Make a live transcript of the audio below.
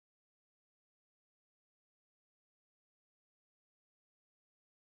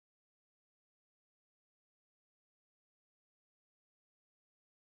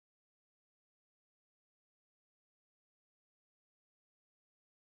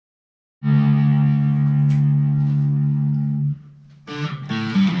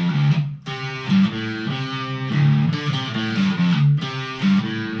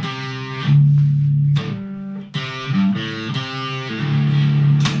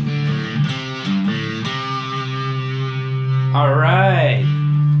All right,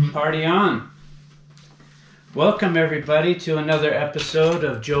 party on. Welcome everybody to another episode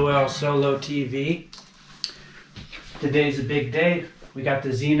of Joel Solo TV. Today's a big day. We got the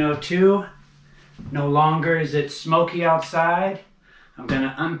Zino 2. No longer is it smoky outside. I'm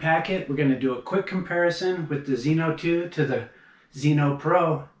gonna unpack it. We're gonna do a quick comparison with the Zino 2 to the Zino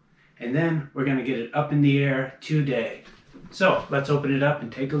Pro, and then we're gonna get it up in the air today. So let's open it up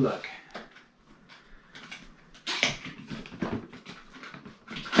and take a look.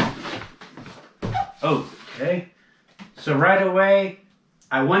 Okay, so right away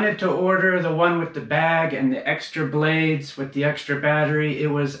I wanted to order the one with the bag and the extra blades with the extra battery. It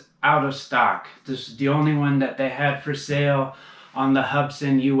was out of stock. This is the only one that they had for sale on the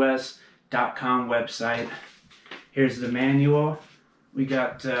HUBSANUS.com website. Here's the manual. We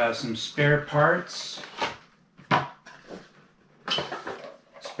got some spare parts.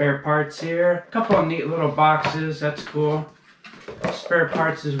 Spare parts here. A couple of neat little boxes. That's cool. Spare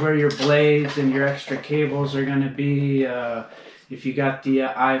parts is where your blades and your extra cables are going to be. If you got the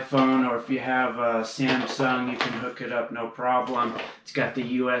iPhone or if you have Samsung, you can hook it up, no problem. It's got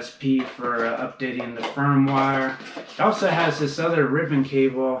the USB for updating the firmware. It also has this other ribbon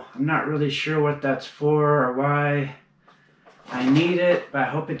cable. I'm not really sure what that's for or why I need it, but I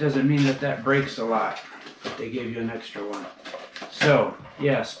hope it doesn't mean that that breaks a lot. But they gave you an extra one. So,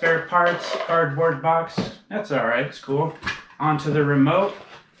 yeah, spare parts, cardboard box. That's alright, it's cool. Onto the remote.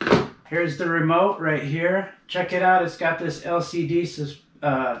 Here's the remote right here. Check it out. It's got this LCD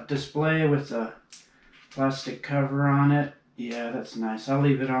display with a plastic cover on it. Yeah, that's nice. I'll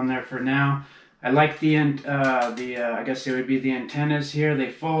leave it on there for now. I like the I guess it would be the antennas here. They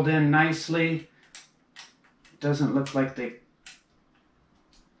fold in nicely. It doesn't look like they...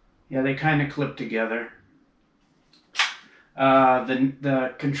 Yeah, they kind of clip together.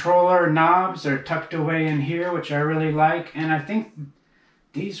 The controller knobs are tucked away in here, which I really like, and I think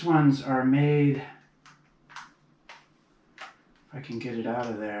these ones are made, if I can get it out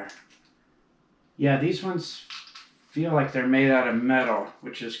of there. Yeah, these ones feel like they're made out of metal,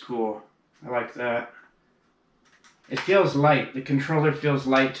 which is cool. I like that. It feels light. The controller feels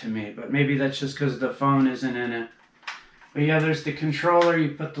light to me, but maybe that's just because the phone isn't in it. But yeah, there's the controller.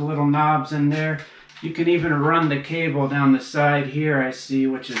 You put the little knobs in there. You can even run the cable down the side here, I see,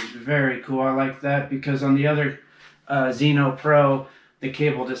 which is very cool. I like that because on the other Zino Pro, the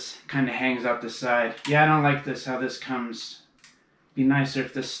cable just kind of hangs out the side. Yeah, I don't like this, how this comes. Be nicer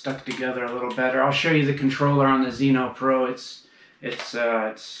if this stuck together a little better. I'll show you the controller on the Zino Pro. It's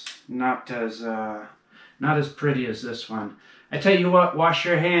not as pretty as this one. I tell you what, wash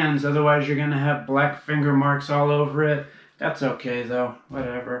your hands, otherwise you're gonna have black finger marks all over it. That's okay though,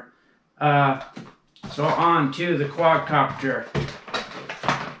 whatever. So on to the quadcopter.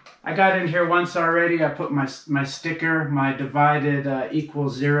 I got in here once already. I put my sticker, my divided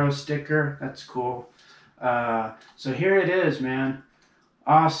equals 0 sticker. That's cool. So here it is, man.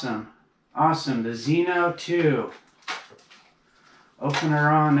 Awesome. Awesome. The Zino 2. Open her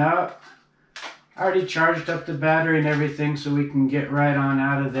on up. I already charged up the battery and everything so we can get right on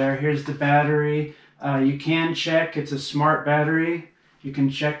out of there. Here's the battery. You can check. It's a smart battery. You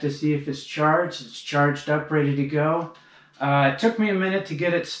can check to see if it's charged. It's charged up, ready to go. It took me a minute to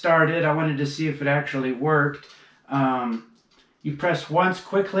get it started. I wanted to see if it actually worked. You press once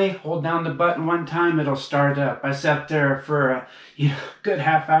quickly, hold down the button one time, it'll start up. I sat there for a good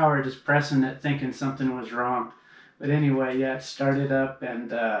half hour just pressing it, thinking something was wrong. But anyway, yeah, it started up,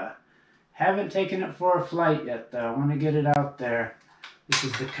 and haven't taken it for a flight yet, though. I want to get it out there. This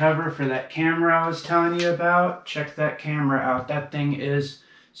is the cover for that camera I was telling you about. Check that camera out. That thing is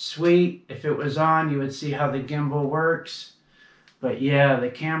sweet. If it was on, you would see how the gimbal works. But yeah, the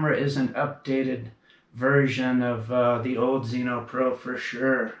camera is an updated version of the old Zino Pro for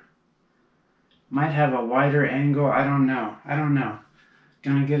sure. Might have a wider angle. I don't know.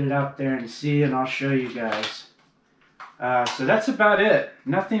 Gonna get it out there and see, and I'll show you guys. So that's about it.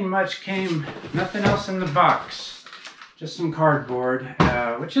 Nothing else in the box. Just some cardboard,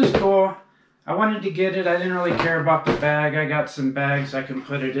 which is cool. I wanted to get it. I didn't really care about the bag. I got some bags I can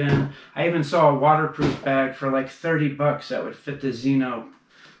put it in. I even saw a waterproof bag for like 30 bucks that would fit the Zino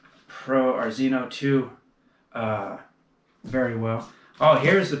Pro or Zino 2 very well. Oh,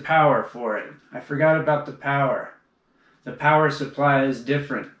 here's the power for it. I forgot about the power. The power supply is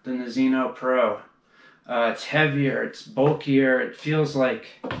different than the Zino Pro. It's heavier, it's bulkier, it feels like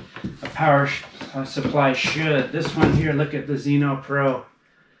a power supply should. This one here, look at the Zino Pro.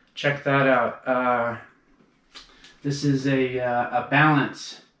 Check that out. This is a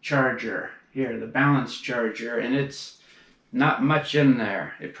balance charger. Here, the balance charger, and it's not much in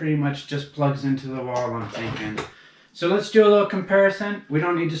there. It pretty much just plugs into the wall, I'm thinking. So let's do a little comparison. We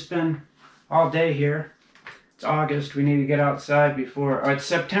don't need to spend all day here. It's August. We need to get outside before... Oh, it's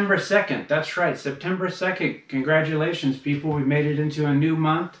September 2nd. That's right, September 2nd. Congratulations, people. We made it into a new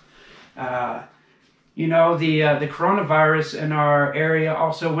month. You know, the coronavirus in our area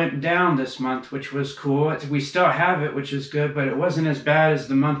also went down this month, which was cool. We still have it, which is good, but it wasn't as bad as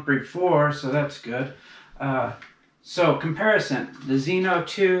the month before, so that's good. So, comparison. The Zino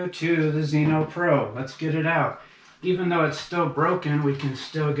 2 to the Zino Pro. Let's get it out. Even though it's still broken, we can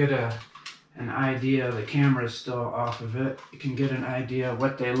still get an idea. The camera's still off of it. You can get an idea of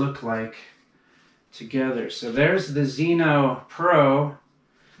what they look like together. So there's the Zino Pro.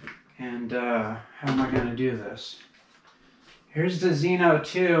 And how am I going to do this? Here's the Zino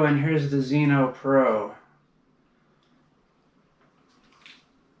 2 and here's the Zino Pro.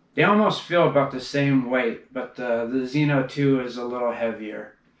 They almost feel about the same weight, but the Zino 2 is a little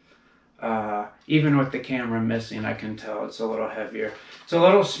heavier. Even with the camera missing, I can tell it's a little heavier. It's a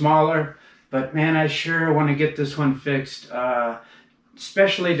little smaller, but man, I sure want to get this one fixed,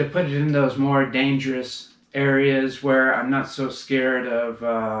 especially to put it in those more dangerous areas where I'm not so scared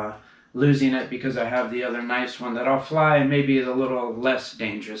of losing it because I have the other nice one that I'll fly in maybe the little less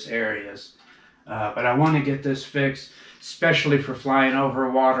dangerous areas. But I want to get this fixed, especially for flying over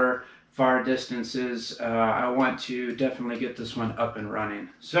water, far distances. I want to definitely get this one up and running.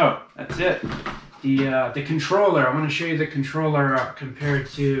 So that's it. The controller, I want to show you the controller compared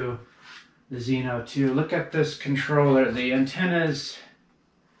to the Zino 2. Look at this controller. The antennas,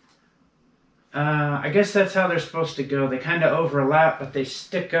 I guess that's how they're supposed to go. They kind of overlap, but they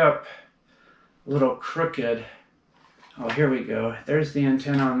stick up a little crooked. Oh, here we go. There's the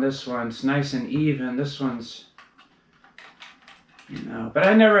antenna on this one. It's nice and even. This one's, you know, but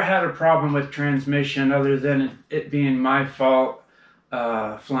I never had a problem with transmission other than it being my fault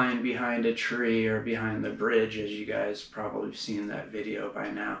flying behind a tree or behind the bridge, as you guys probably have seen that video by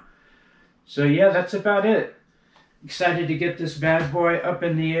now. So yeah, that's about it. Excited to get this bad boy up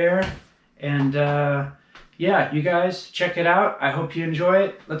in the air. And yeah, you guys check it out. I hope you enjoy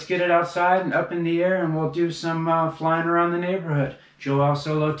it. Let's get it outside and up in the air, and we'll do some flying around the neighborhood. Joel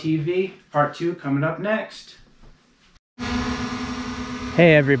Solo TV, part 2 coming up next.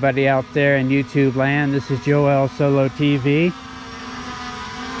 Hey everybody out there in YouTube land, this is Joel Solo TV.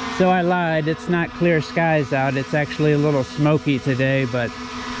 So I lied, it's not clear skies out, it's actually a little smoky today, but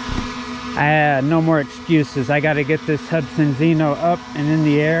I had no more excuses. I gotta get this HUBSAN ZINO up and in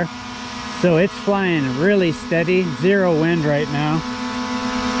the air. So it's flying really steady, 0 wind right now.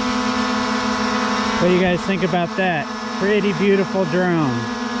 What do you guys think about that? Pretty beautiful drone.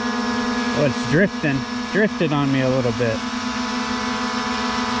 Oh, it's drifted on me a little bit.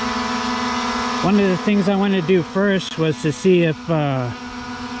 One of the things I wanted to do first was to see if,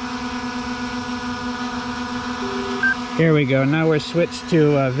 here we go, now we're switched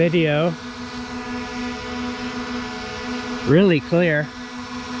to video. Really clear.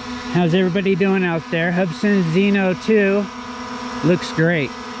 How's everybody doing out there? HUBSAN ZINO 2 looks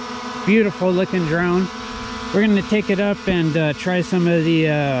great. Beautiful looking drone. We're gonna take it up and try some of the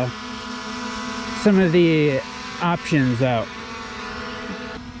options out.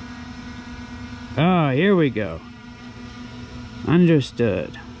 Oh, here we go.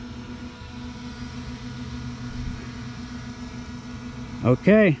 Understood.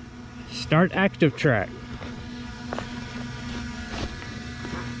 Okay, start active track.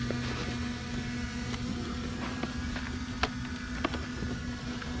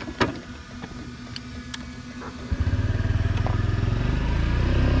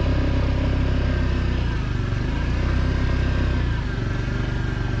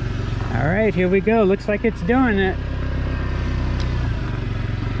 All right, here we go. Looks like it's doing it.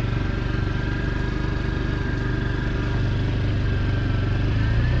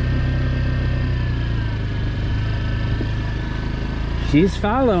 She's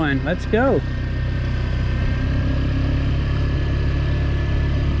following. Let's go.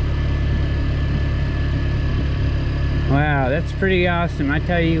 Wow, that's pretty awesome. I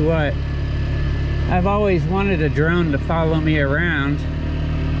tell you what, I've always wanted a drone to follow me around,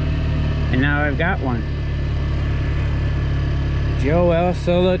 and now I've got one. Joel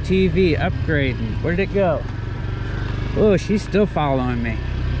Solo TV upgrading. Where'd it go? Oh, she's still following me.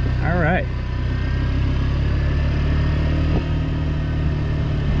 All right.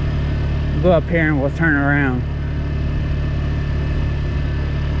 Go up here and we'll turn around.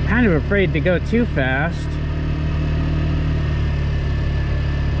 Kind of afraid to go too fast.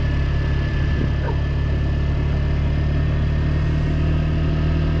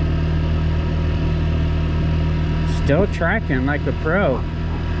 Still tracking like a pro.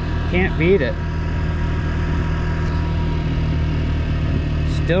 Can't beat it.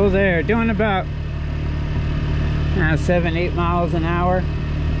 still there, doing about 7-8 miles an hour.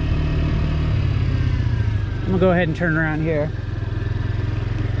 I'm gonna go ahead and turn around here.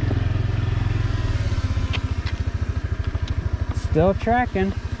 Still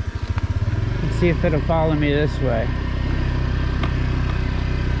tracking. Let's see if it'll follow me this way.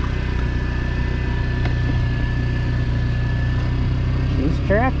 She's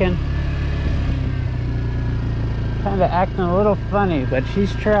tracking. Kind of acting a little funny, but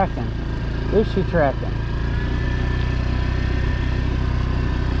she's tracking. Is she tracking?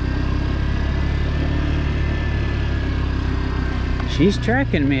 She's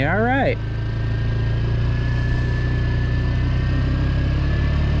tracking me, all right.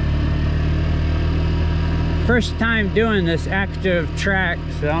 First time doing this active track,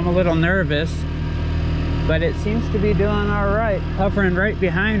 so I'm a little nervous, but it seems to be doing all right. Hovering right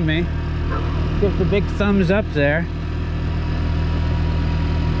behind me. Gives the big thumbs up there.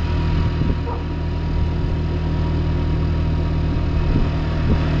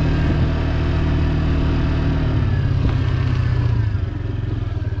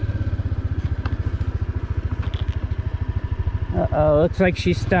 Uh-oh, looks like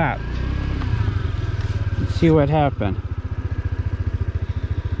she stopped. Let's see what happened.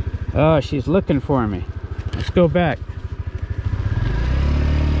 Oh, she's looking for me. Let's go back.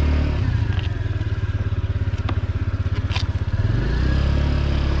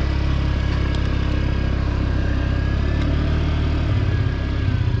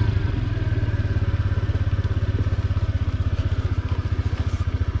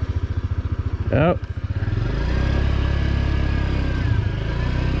 Oh.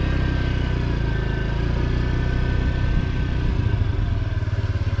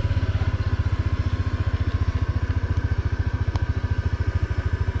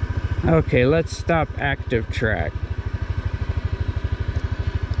 Okay, let's stop active track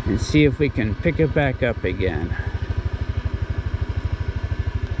and see if we can pick it back up again.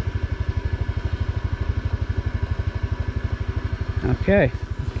 Okay.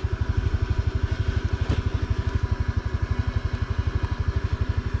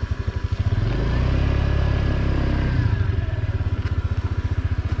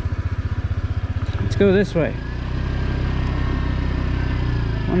 Let's go this way.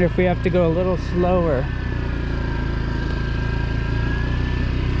 Wonder if we have to go a little slower.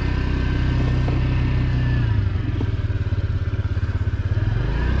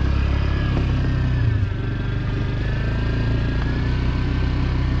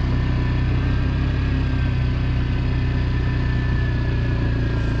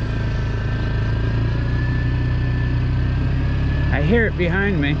 I hear it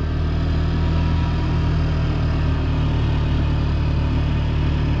behind me.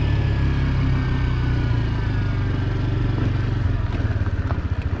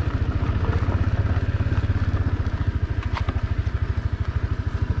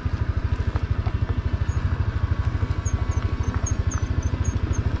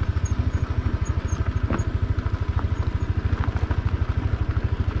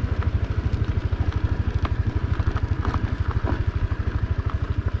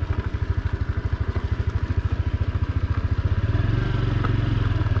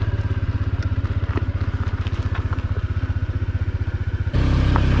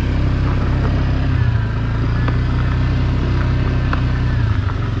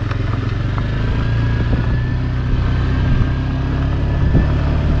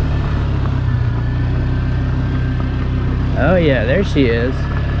 Oh yeah, there she is.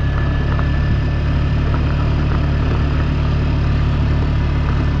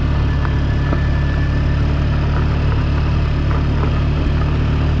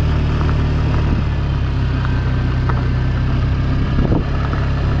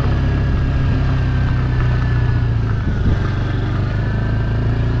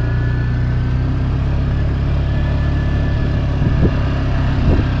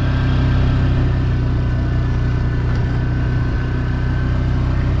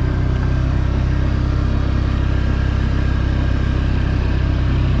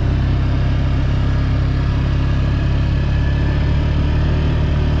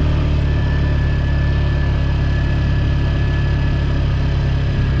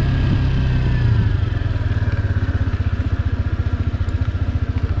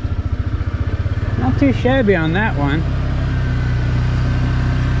 Too shabby on that one.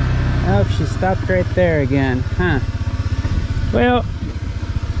 Oh, she stopped right there again. Huh. Well,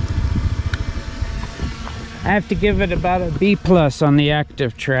 I have to give it about a B+ on the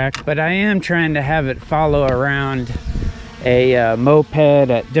active track, but I am trying to have it follow around a moped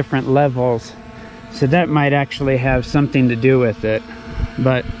at different levels, so that might actually have something to do with it.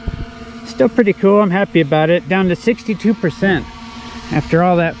 but still pretty cool. I'm happy about it. Down to 62% after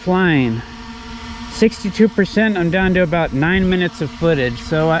all that flying. 62%, I'm down to about 9 minutes of footage.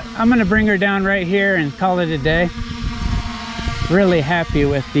 So I'm gonna bring her down right here and call it a day. Really happy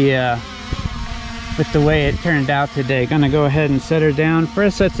with the way it turned out today. Gonna go ahead and set her down.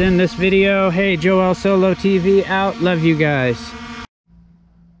 First, let's end this video. Hey, Joel Solo TV out. Love you guys.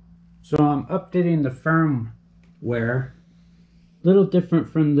 So I'm updating the firmware. Little different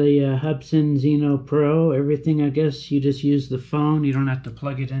from the HUBSAN ZINO Pro. Everything, I guess, you just use the phone. You don't have to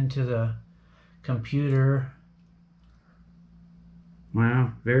plug it into the computer.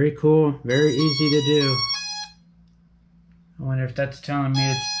 Wow, very cool. Very easy to do. I wonder if that's telling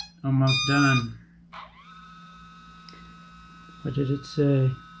me it's almost done. What did it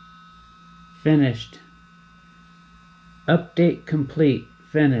say? Finished. Update complete.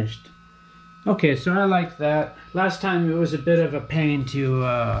 Finished. Okay, so I like that. Last time it was a bit of a pain to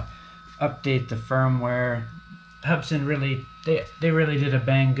update the firmware. HUBSAN really, they really did a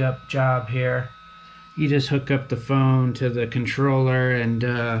bang up job here. You just hook up the phone to the controller and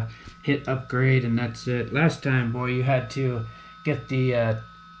hit upgrade, and that's it. Last time, boy, you had to get the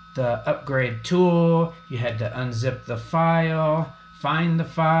upgrade tool. You had to unzip the file, find the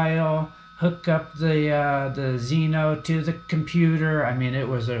file, hook up the Zino to the computer. I mean, it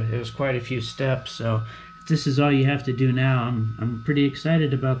was quite a few steps. So if this is all you have to do now, I'm pretty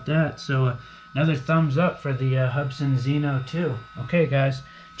excited about that. So another thumbs up for the HUBSAN ZINO 2. Okay, guys,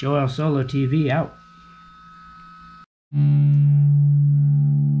 Joel Solo TV out.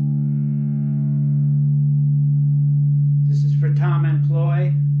 This is for Tom and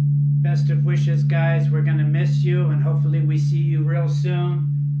Ploy. Best of wishes, guys. We're gonna miss you, and hopefully we see you real soon.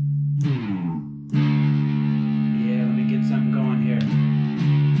 Yeah, let me get something going here.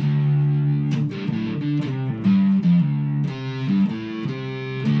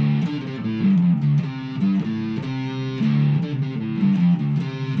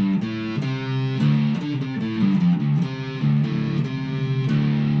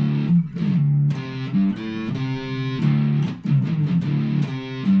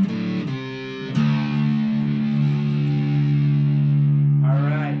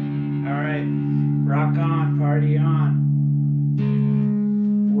 Rock on, party on.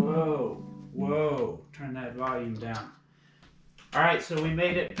 Whoa, whoa. Turn that volume down. Alright, so we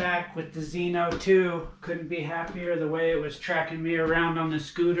made it back with the Zino 2. Couldn't be happier. The way it was tracking me around on the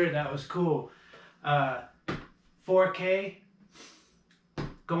scooter, that was cool. 4K,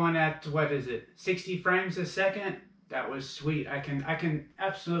 going at, what is it, 60 frames a second? That was sweet. I can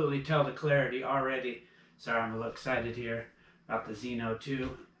absolutely tell the clarity already. Sorry, I'm a little excited here about the Zino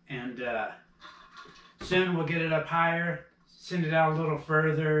 2. And soon we'll get it up higher, send it out a little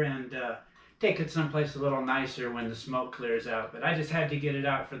further, and take it someplace a little nicer when the smoke clears out. But I just had to get it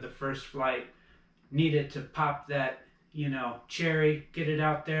out for the first flight. Needed to pop that, you know, cherry, get it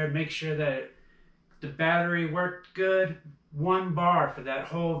out there, make sure that the battery worked good. 1 bar for that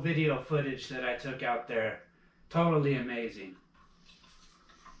whole video footage that I took out there. Totally amazing.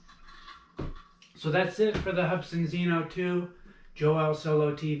 So that's it for the HUBSAN ZINO 2, Joel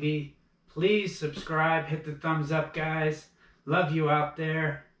Solo TV. Please subscribe, hit the thumbs up, guys. Love you out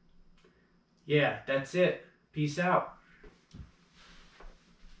there. Yeah, that's it. Peace out.